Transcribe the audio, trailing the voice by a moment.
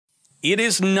It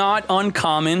is not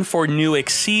uncommon for new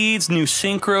Exceeds, new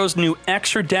Synchros, new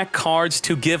extra deck cards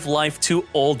to give life to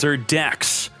older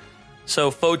decks.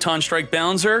 So Photon Strike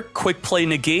Bouncer, Quick Play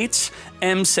Negates,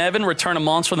 M7, return a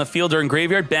monster from the field or in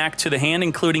graveyard back to the hand,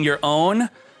 including your own.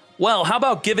 Well, how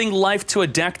about giving life to a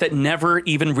deck that never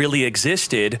even really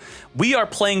existed? We are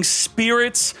playing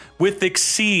Spirits with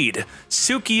Exceed.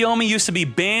 Tsukiyomi used to be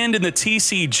banned in the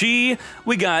TCG.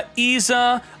 We got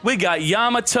Iza, we got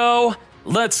Yamato.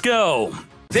 Let's go.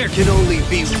 There can only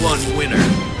be one winner,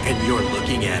 and you're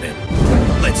looking at it.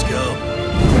 Let's go.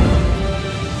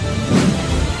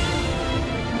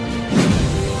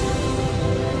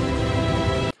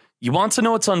 You want to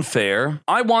know what's unfair?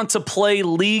 I want to play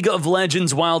League of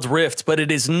Legends Wild Rift, but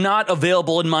it is not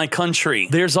available in my country.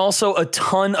 There's also a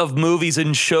ton of movies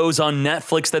and shows on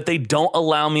Netflix that they don't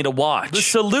allow me to watch. The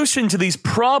solution to these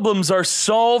problems are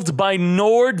solved by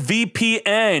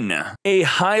NordVPN, a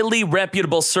highly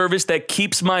reputable service that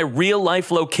keeps my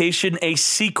real-life location a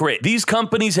secret. These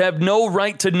companies have no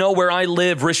right to know where I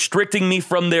live, restricting me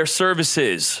from their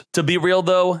services. To be real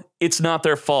though, it's not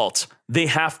their fault. They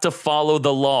have to follow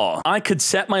the law. I could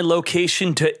set my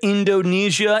location to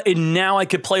Indonesia and now I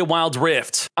could play Wild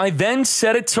Rift. I then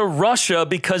set it to Russia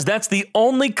because that's the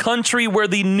only country where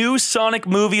the new Sonic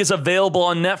movie is available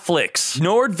on Netflix.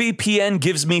 NordVPN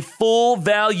gives me full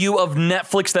value of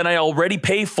Netflix that I already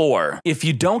pay for. If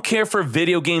you don't care for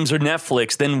video games or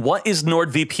Netflix, then what is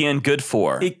NordVPN good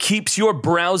for? It keeps your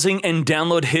browsing and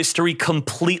download history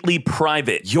completely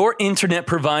private. Your internet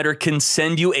provider can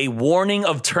send you a warning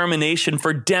of termination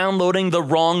for downloading the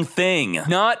wrong thing.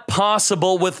 Not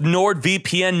possible with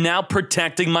NordVPN now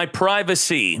protecting my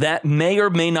privacy. That may or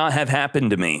may not have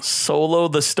happened to me. Solo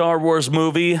the Star Wars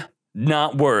movie?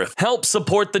 Not worth. Help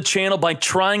support the channel by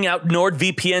trying out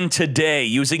NordVPN today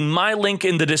using my link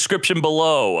in the description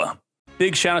below.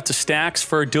 Big shout out to Stacks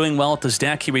for doing well with this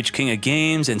deck. He reached King of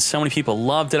Games, and so many people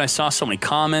loved it. I saw so many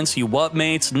comments. You what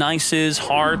mates, nices,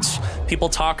 hearts, people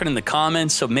talking in the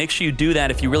comments. So make sure you do that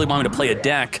if you really want me to play a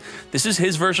deck. This is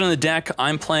his version of the deck.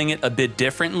 I'm playing it a bit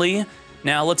differently.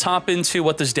 Now let's hop into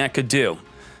what this deck could do.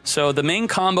 So the main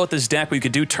combo with this deck, we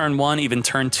could do turn 1, even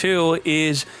turn 2,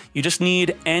 is you just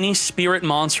need any spirit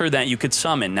monster that you could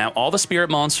summon. Now all the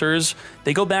spirit monsters,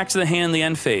 they go back to the hand in the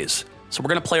end phase. So we're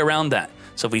going to play around that.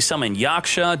 So if we summon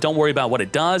Yaksha, don't worry about what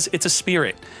it does, it's a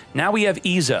spirit. Now we have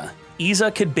Iza. Iza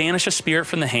could banish a spirit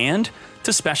from the hand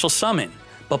to special summon.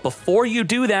 But before you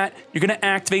do that, you're going to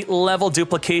activate level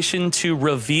duplication to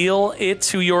reveal it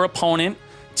to your opponent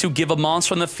to give a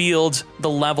monster on the field the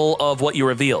level of what you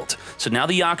revealed. So now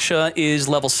the Yaksha is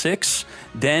level 6,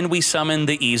 then we summon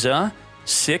the Iza,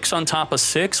 6 on top of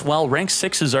 6. Well, rank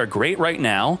 6s are great right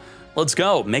now. Let's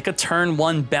go. Make a turn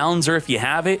 1 Bouncer if you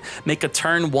have it. Make a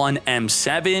turn 1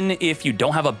 M7 if you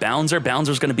don't have a Bouncer.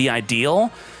 Bouncer's going to be ideal.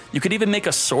 You could even make a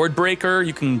Swordbreaker.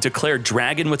 You can declare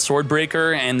Dragon with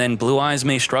Swordbreaker, and then Blue Eyes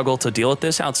may struggle to deal with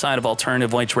this outside of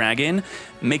Alternative White Dragon.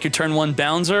 Make your turn 1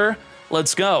 Bouncer.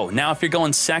 Let's go. Now, if you're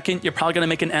going second, you're probably going to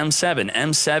make an M7.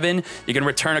 M7, you're going to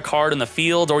return a card in the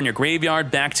field or in your graveyard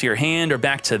back to your hand or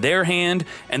back to their hand,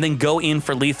 and then go in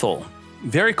for lethal.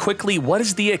 Very quickly, what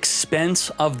is the expense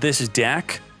of this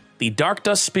deck? The Dark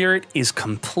Dust Spirit is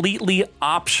completely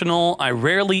optional. I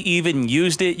rarely even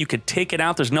used it. You could take it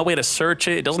out. There's no way to search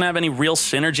it. It doesn't have any real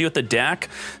synergy with the deck,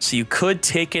 so you could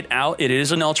take it out. It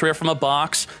is an ultra rare from a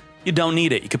box. You don't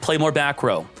need it. You could play more back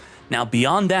row. Now,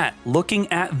 beyond that,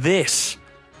 looking at this,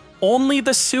 only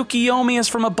the Tsukiyomi is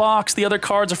from a box. The other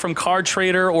cards are from Card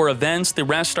Trader or events. The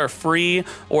rest are free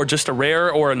or just a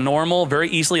rare or a normal, very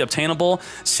easily obtainable.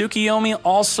 Tsukiyomi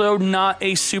also not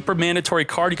a super mandatory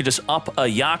card. You could just up a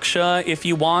Yaksha if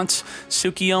you want.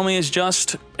 Tsukiyomi is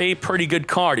just a pretty good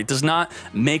card. It does not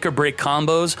make or break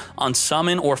combos. On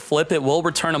summon or flip, it will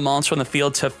return a monster on the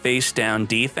field to face down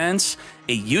defense.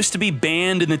 It used to be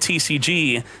banned in the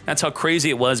TCG. That's how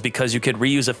crazy it was because you could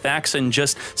reuse effects and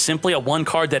just simply a 1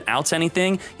 card that outs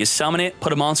anything. You summon it,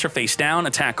 put a monster face down,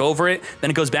 attack over it, then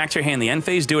it goes back to your hand in the end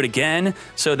phase, do it again.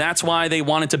 So that's why they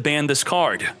wanted to ban this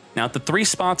card. Now, if the 3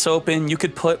 spots open, you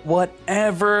could put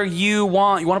whatever you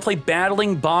want. You want to play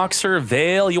Battling Boxer,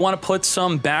 Veil, you want to put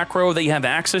some back row that you have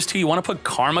access to, you want to put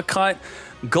Karma Cut,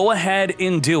 go ahead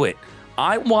and do it.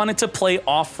 I wanted to play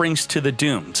Offerings to the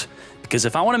Doomed, because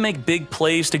if I want to make big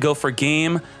plays to go for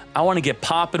game, I want to get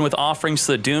popping with Offerings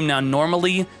to the Doomed. Now,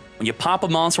 normally, when you pop a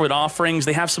monster with Offerings,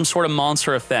 they have some sort of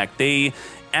monster effect. They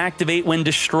activate when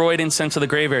destroyed and sent to the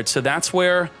graveyard. So that's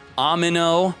where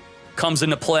Amino comes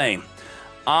into play.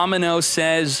 Amino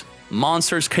says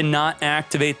monsters cannot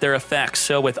activate their effects.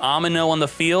 So with Amino on the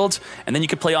field, and then you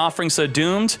could play Offerings to the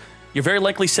Doomed, you're very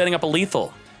likely setting up a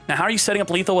lethal. Now, how are you setting up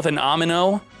lethal with an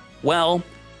Amino? Well,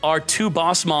 our two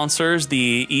boss monsters,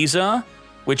 the Yugioh,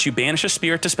 which you banish a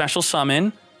spirit to special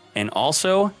summon, and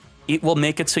also it will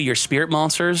make it so your spirit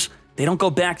monsters, they don't go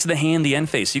back to the hand the end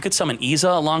phase. You could summon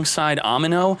Yugioh alongside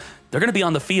Amino. They're going to be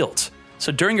on the field.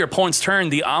 So during your opponent's turn,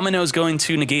 the Amino is going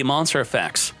to negate monster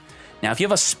effects. Now, if you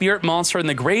have a spirit monster in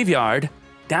the graveyard,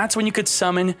 that's when you could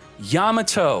summon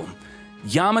Yamato.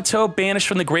 Yamato banished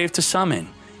from the grave to summon.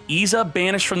 Yugioh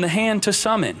banished from the hand to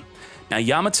summon. Now,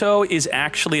 Yamato is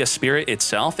actually a spirit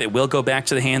itself. It will go back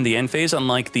to the hand the end phase,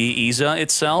 unlike the Yugioh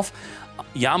itself.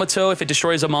 Yamato, if it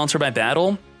destroys a monster by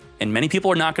battle, and many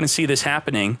people are not going to see this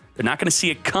happening, they're not going to see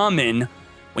it coming.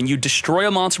 When you destroy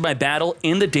a monster by battle,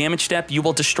 in the damage step, you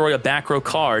will destroy a back row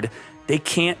card. They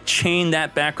can't chain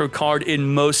that back row card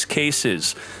in most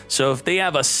cases. So if they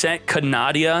have a set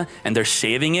Canadia and they're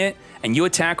saving it, and you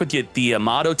attack with the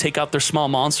Yamato, take out their small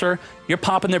monster, you're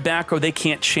popping their back row, they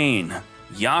can't chain.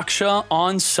 Yaksha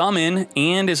on summon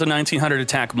and is a 1900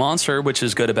 attack monster, which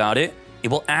is good about it. It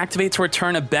will activate to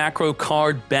return a back row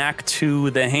card back to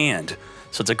the hand.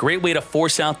 So it's a great way to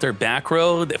force out their back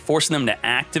row, forcing them to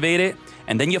activate it,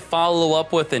 and then you follow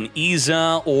up with an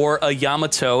Yugioh or a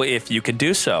Yamato if you could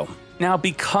do so. Now,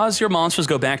 because your monsters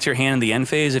go back to your hand in the end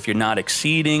phase, if you're not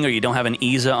exceeding or you don't have an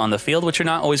Yugioh on the field, which you're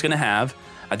not always going to have,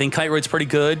 I think Kiteroid's pretty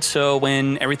good, so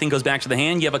when everything goes back to the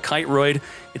hand, you have a Kiteroid.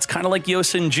 It's kind of like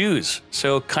Yosin Jews.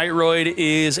 So Kiteroid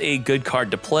is a good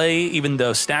card to play, even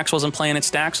though Stax wasn't playing it.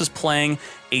 Stax was playing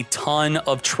a ton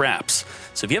of traps.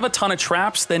 So if you have a ton of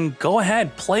traps, then go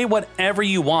ahead, play whatever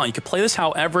you want. You can play this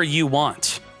however you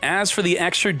want. As for the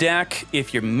extra deck,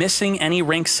 if you're missing any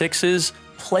rank 6s,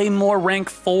 play more rank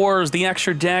 4s. The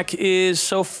extra deck is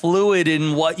so fluid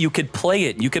in what you could play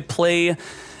it. You could play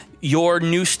your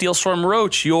new Steelstorm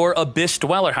Roach, your Abyss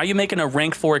Dweller. How are you making a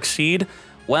rank 4 exceed?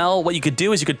 Well, what you could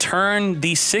do is you could turn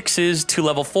the 6s to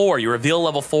level 4. You reveal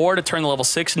level 4 to turn the level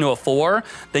 6 into a 4.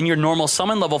 Then your normal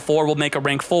summon level 4 will make a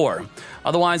rank 4.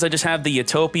 Otherwise, I just have the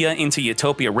Utopia into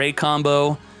Utopia Ray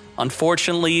combo.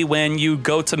 Unfortunately, when you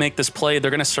go to make this play,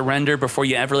 they're going to surrender before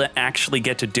you ever actually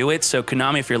get to do it. So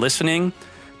Konami, if you're listening,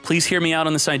 please hear me out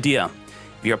on this idea.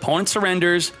 If your opponent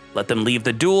surrenders, let them leave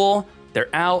the duel. They're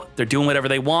out, they're doing whatever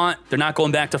they want. They're not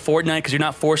going back to Fortnite because you're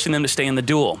not forcing them to stay in the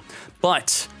duel.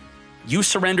 But you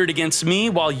surrendered against me.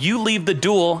 While you leave the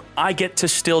duel, I get to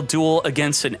still duel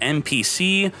against an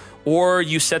NPC, or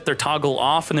you set their toggle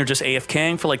off and they're just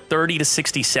AFKing for like 30 to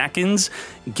 60 seconds,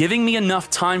 giving me enough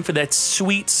time for that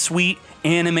sweet, sweet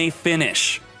anime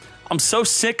finish. I'm so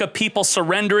sick of people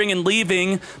surrendering and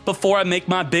leaving before I make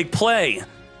my big play.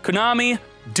 Konami,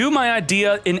 do my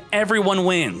idea and everyone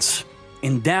wins.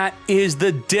 And that is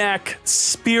the deck,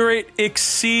 Spirit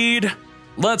Exceed.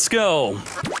 Let's go.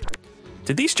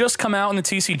 Did these just come out in the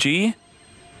TCG?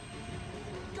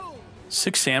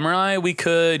 6 Samurai, we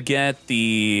could get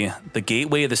the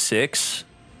Gateway of the 6.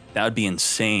 That would be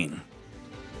insane.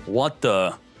 What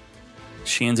the?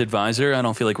 Shien's Advisor, I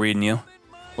don't feel like reading you.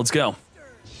 Let's go.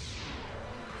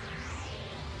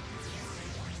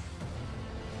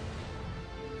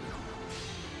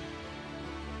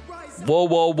 Whoa,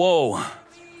 whoa, whoa.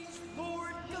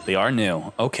 They are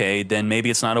new. Okay, then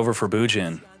maybe it's not over for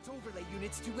Bujin.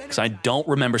 Because I don't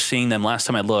remember seeing them last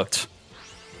time I looked.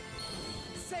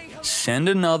 Send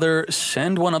one other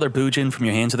Bujin from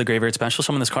your hand to the graveyard. Special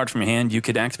summon this card from your hand. You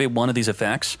could activate one of these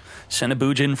effects. Send a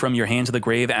Bujin from your hand to the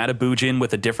grave. Add a Bujin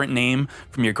with a different name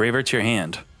from your graveyard to your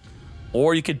hand.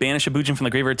 Or you could banish a Bujin from the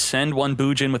graveyard. Send one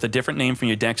Bujin with a different name from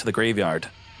your deck to the graveyard.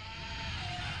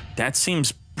 That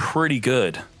seems pretty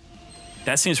good.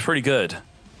 That seems pretty good.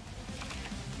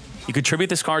 You could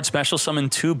tribute this card, special summon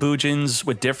 2 Bujins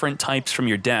with different types from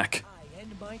your deck.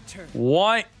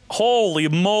 What? Holy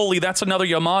moly, that's another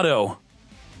Yamato.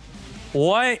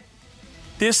 What?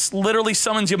 This literally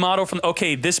summons Yamato from...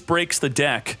 Okay, this breaks the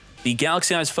deck. The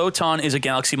Galaxy Eyes Photon is a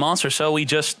Galaxy monster, so we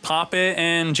just pop it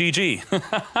and GG.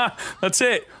 That's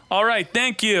it. All right,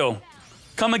 thank you.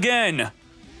 Come again.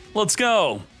 Let's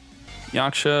go.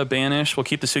 Yaksha, banish. We'll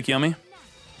keep the Tsukiyomi.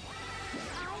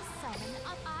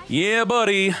 Yeah,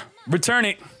 buddy. Return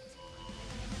it.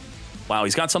 Wow,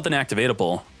 he's got something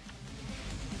activatable.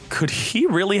 Could he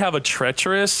really have a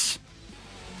Treacherous?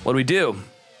 What do we do?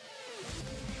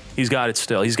 He's got it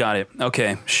still. He's got it.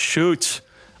 Okay, shoot.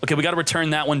 Okay, we got to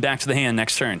return that one back to the hand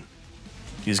next turn.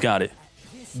 He's got it.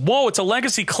 Whoa, it's a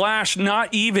Legacy Clash,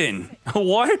 not even.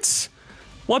 What?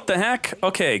 What the heck?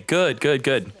 Okay, good, good,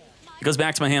 good. It goes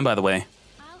back to my hand, by the way.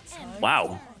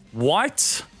 Wow.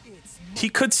 What? He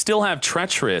could still have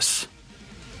Treacherous.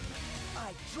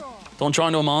 Don't draw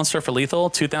into a monster for lethal.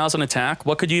 2000 attack.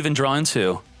 What could you even draw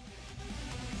into?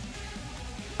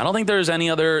 I don't think there's any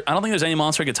other... I don't think there's any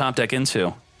monster I could top deck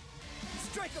into.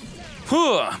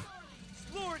 Huh.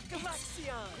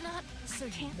 Not so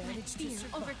can't let fear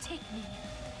overtake me.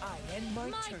 I end my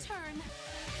My turn. turn.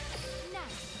 Now,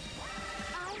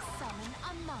 I summon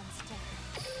a monster.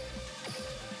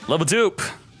 Level dupe.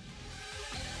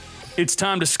 It's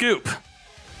time to scoop.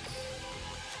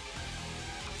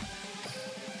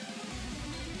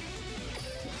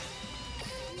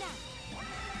 Now,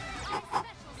 I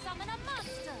special summon a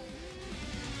monster.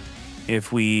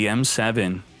 If we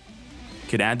M7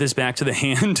 could add this back to the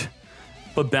hand,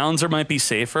 but Bouncer might be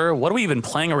safer. What are we even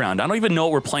playing around? I don't even know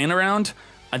what we're playing around.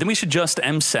 I think we should just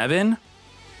M7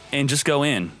 and just go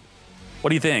in. What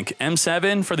do you think?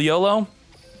 M7 for the YOLO?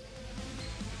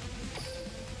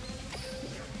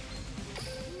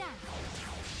 Now,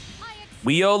 I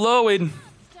We YOLO'd.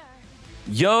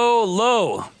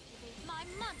 YOLO. activate my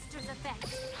monster's effect.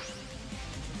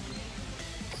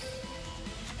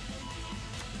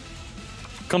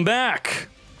 Come back.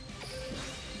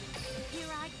 Here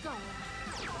I go.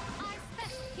 I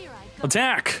special. Here I go.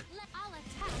 Attack. I'll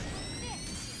attack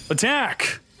this.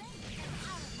 Attack.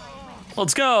 Out of my way.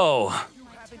 Let's go. My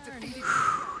turn.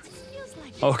 Feels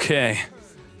like Okay.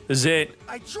 This is it.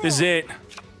 I draw. This is it.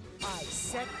 I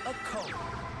set a cone.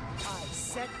 I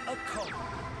set a cone.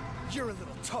 You're a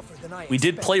little tougher than I We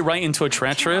did expected. play right into a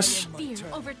treacherous, fear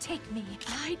overtake me.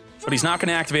 but he's not going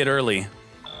to activate early.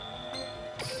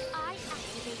 I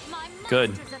activate my Good.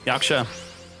 monster's effect. Yaksha.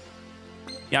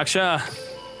 Yaksha.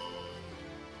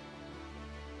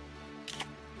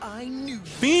 I knew.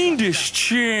 Fiendish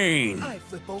Chain. I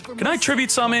flip over. Can I tribute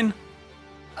summon?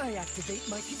 I activate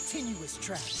my continuous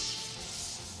trap.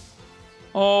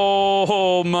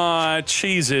 Oh my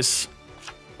Jesus.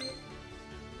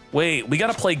 Wait, we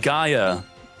gotta play Gaia.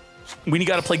 We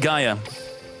gotta play Gaia.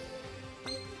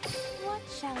 What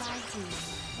shall I do?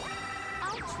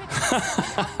 I'll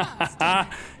trick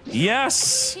you.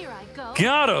 Yes! Here I go.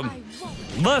 Got him! I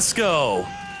won't. Let's go!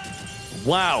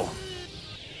 Wow.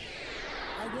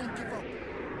 I won't give up.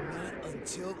 Not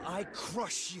until I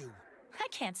crush you. I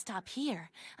can't stop here.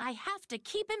 I have to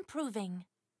keep improving.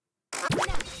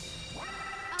 Now,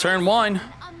 Turn one.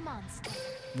 a monster.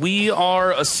 We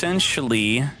are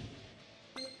essentially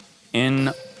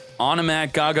in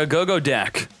Automatic Gaga Go-Go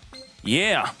deck.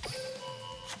 Yeah.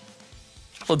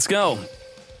 Let's go.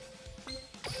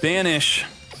 Banish.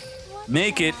 What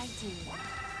Make shall it. I do?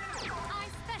 I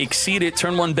special Exceed it.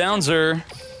 Turn one bouncer.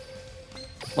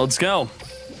 Let's go.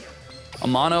 A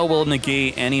mono will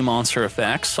negate any monster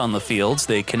effects on the fields.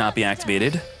 They cannot be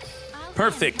activated. I'll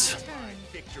Perfect. end my turn.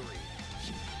 Victory.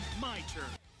 My turn.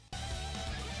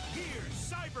 Here,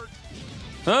 Cyber.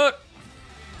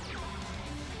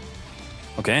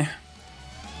 Okay.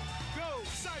 Go,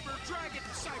 Cyber Dragon.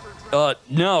 Cyber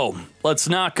Dragon. No. Let's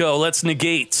not go. Let's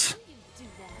negate. You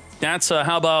do that. That's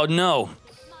how about no? My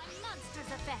monster's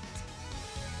effect.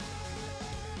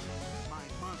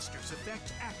 My monster's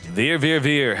effect active. Veer, veer,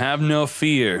 veer. Have no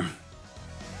fear.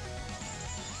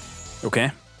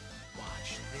 Okay.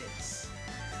 Watch this.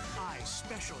 I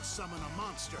special summon a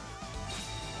monster.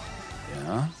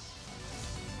 Yeah.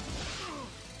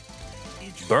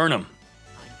 Interesting. Burn him.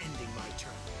 I'm ending my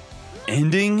turn.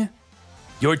 Ending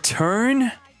your turn?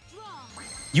 I draw.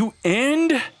 You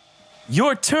end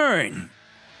your turn.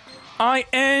 I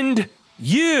end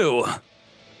you.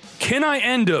 Can I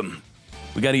end him?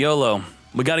 We got a YOLO.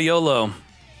 We got a YOLO.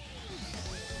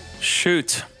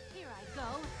 Shoot. Here I go.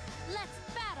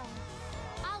 Let's battle.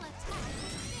 I'll attack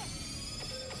with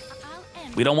this. I'll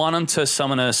end. We don't want him to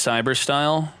summon a cyber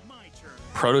style. My turn.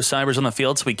 Proto cybers on the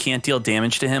field, so we can't deal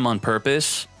damage to him on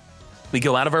purpose. We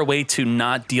go out of our way to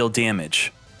not deal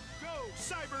damage. Go,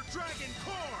 Cyber Dragon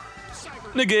Core.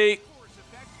 Cyber Negate. Core's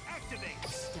effect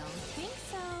activates. Don't think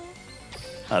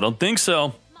so. I don't think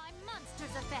so. My monster's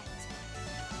effect.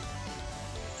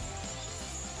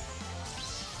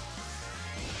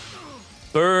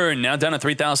 Burn. Now down to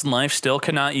 3,000 life. Still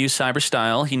cannot use cyber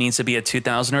style. He needs to be at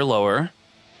 2,000 or lower.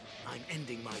 I'm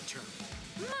ending my turn.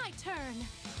 My turn.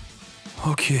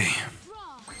 Okay.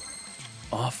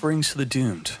 Draw. Offerings to the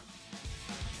doomed.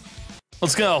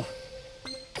 Let's go.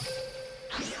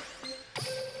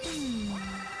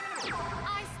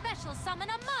 I special summon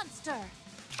a monster.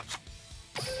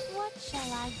 What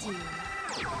shall I do?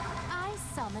 I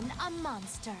summon a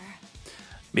monster.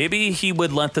 Maybe he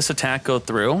would let this attack go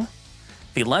through.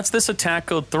 If he lets this attack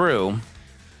go through,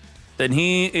 then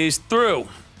he is through.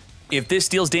 If this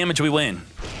deals damage, we win.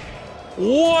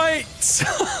 What?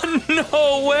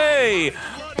 No way.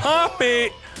 Pop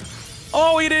it.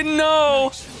 Oh, he didn't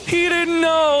know. He didn't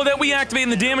know that we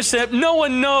activated the damage step. No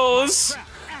one knows.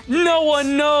 No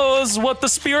one knows what the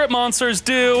spirit monsters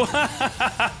do.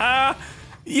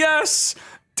 Yes.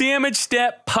 Damage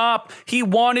step pop. He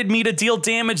wanted me to deal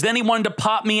damage, then he wanted to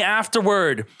pop me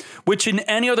afterward, which in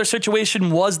any other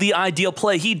situation was the ideal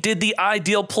play. He did the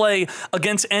ideal play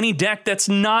against any deck that's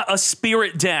not a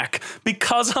spirit deck.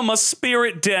 Because I'm a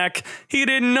spirit deck, he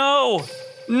didn't know.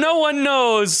 No one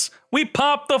knows. We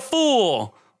popped the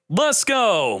fool. Let's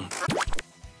go.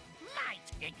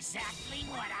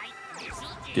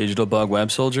 Digital bug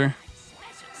web soldier.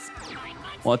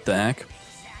 What the heck?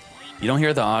 You don't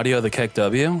hear the audio of the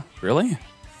KW? Really?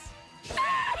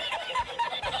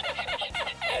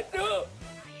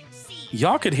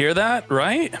 Y'all could hear that,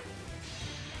 right?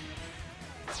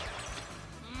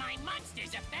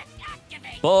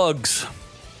 Bugs.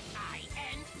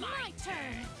 My turn.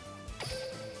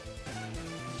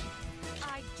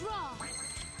 I draw.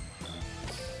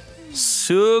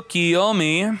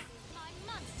 Tsukiyomi. My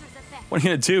monster's effect. What are you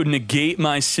gonna do? Negate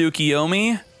my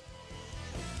Tsukiyomi?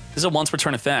 This is a once per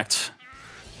turn effect.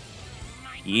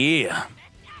 Yeah.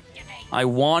 I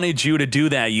wanted you to do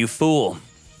that, you fool.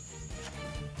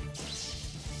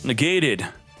 Negated.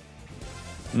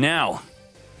 Now,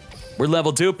 we're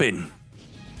level duping.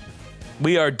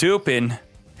 We are duping.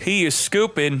 He is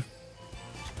scooping.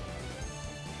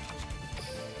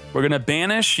 We're gonna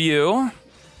banish you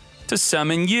to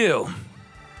summon you.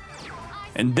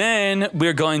 And then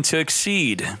we're going to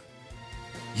exceed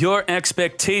your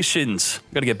expectations.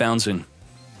 Gotta get bouncing.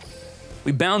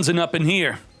 We bouncing up in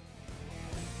here.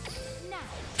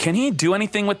 Can he do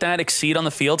anything with that exceed on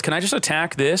the field? Can I just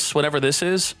attack this, whatever this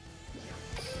is?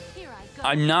 Here I go.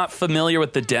 I'm not familiar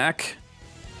with the deck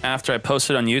after I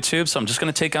posted on YouTube, so I'm just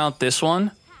gonna take out this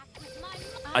one.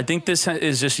 I think this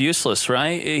is just useless,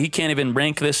 right? He can't even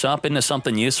rank this up into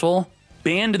something useful.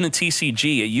 Banned in the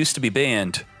TCG, it used to be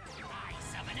banned.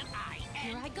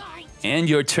 Here I go. And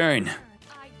your turn.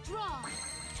 I draw.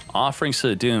 Offerings to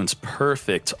the Doomed,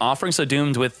 perfect. Offerings to the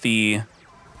Doomed with the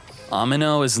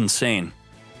Amino is insane.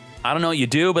 I don't know what you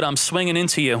do, but I'm swinging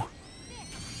into you.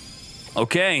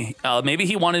 Okay, maybe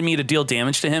he wanted me to deal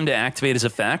damage to him to activate his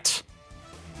effect.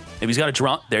 Maybe he's got to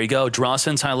draw. There you go, draw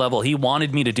since high level. He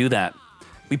wanted me to do that.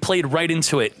 We played right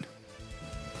into it.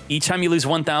 Each time you lose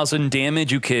 1,000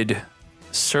 damage, you could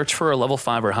search for a level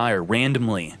 5 or higher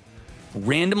randomly.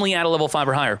 Randomly at a level 5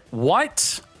 or higher.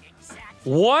 What?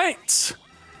 What?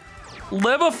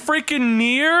 Level freaking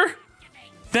near?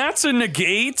 That's a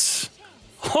negate?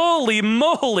 Holy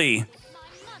moly.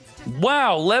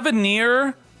 Wow,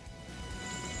 Leveneer.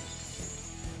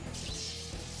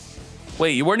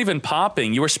 Wait, you weren't even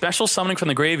popping. You were special summoning from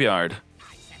the graveyard.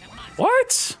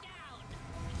 What?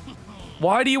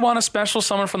 Why do you want a special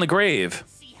summon from the grave?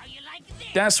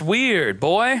 That's weird,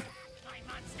 boy. I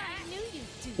knew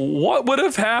you'd do. What would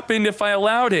have happened if I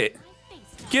allowed it?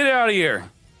 Get out of here.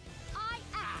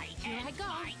 Here I go.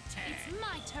 It's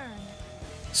my turn.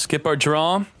 Skip our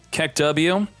draw. Keck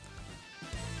W.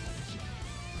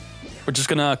 We're just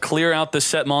gonna clear out this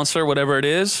set monster, whatever it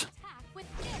is. Attack with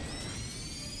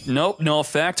this. Nope, no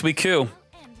effect. We coup.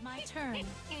 End my turn.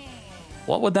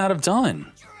 What would that have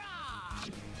done?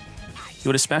 You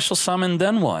would have special summoned,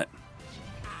 then what?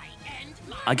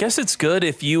 I guess it's good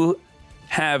if you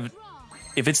have,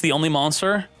 if it's the only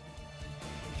monster.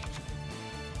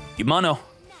 Imano.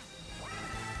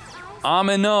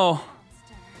 Amino.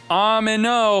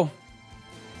 Amino.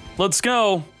 Let's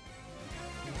go.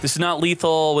 This is not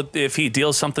lethal if he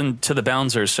deals something to the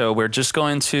bouncer, so we're just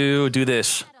going to do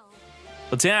this.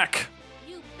 Attack.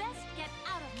 You best get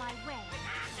out of my way.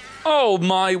 Oh,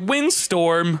 my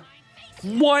windstorm.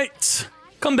 What?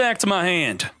 Come back to my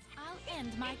hand. I'll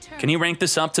end my turn. Can you rank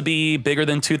this up to be bigger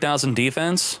than 2,000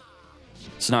 defense?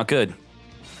 It's not good.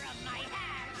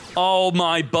 Oh,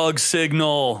 my bug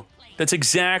signal. That's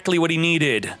exactly what he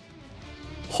needed.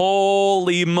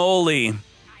 Holy moly.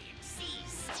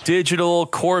 Digital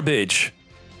Corbage.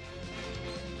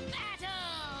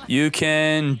 You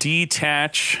can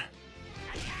detach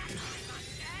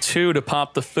 2 to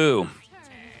pop the foo.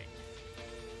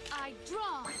 I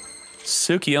draw.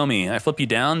 Tsukiyomi, I flip you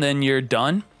down, then you're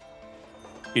done?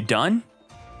 You're done?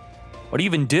 What do you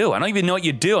even do? I don't even know what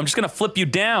you do. I'm just gonna flip you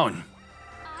down.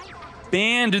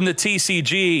 Banned in the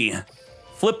TCG.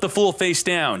 Flip the fool face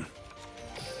down.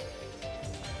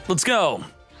 Let's go.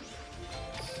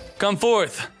 Come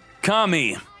forth.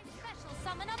 Kami. Special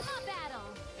summon up my battle.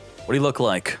 What do you look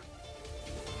like?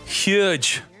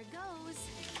 Huge. Here goes.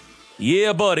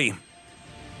 Yeah, buddy.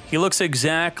 He looks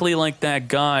exactly like that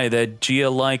guy that Gia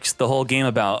likes the whole game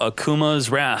about, Akuma's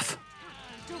Wrath.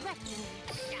 Directly.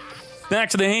 Back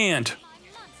to the hand. My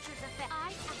monster's effect. I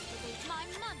activate my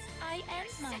monster. I end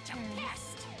my turn.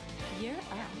 You're up.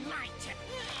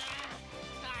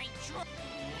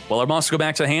 Well, our monsters go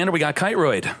back to the hand, or we got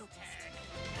Kiteroid.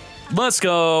 Let's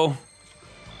go.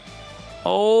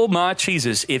 Oh my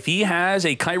Jesus. If he has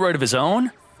a Kairoid of his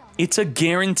own, it's a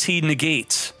guaranteed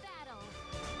negate.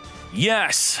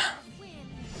 Yes.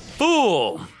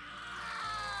 Fool.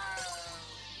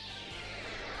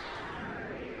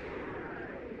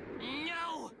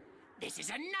 No! This is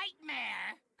a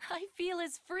nightmare! I feel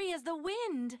as free as the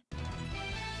wind.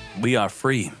 We are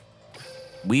free.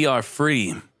 We are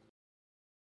free.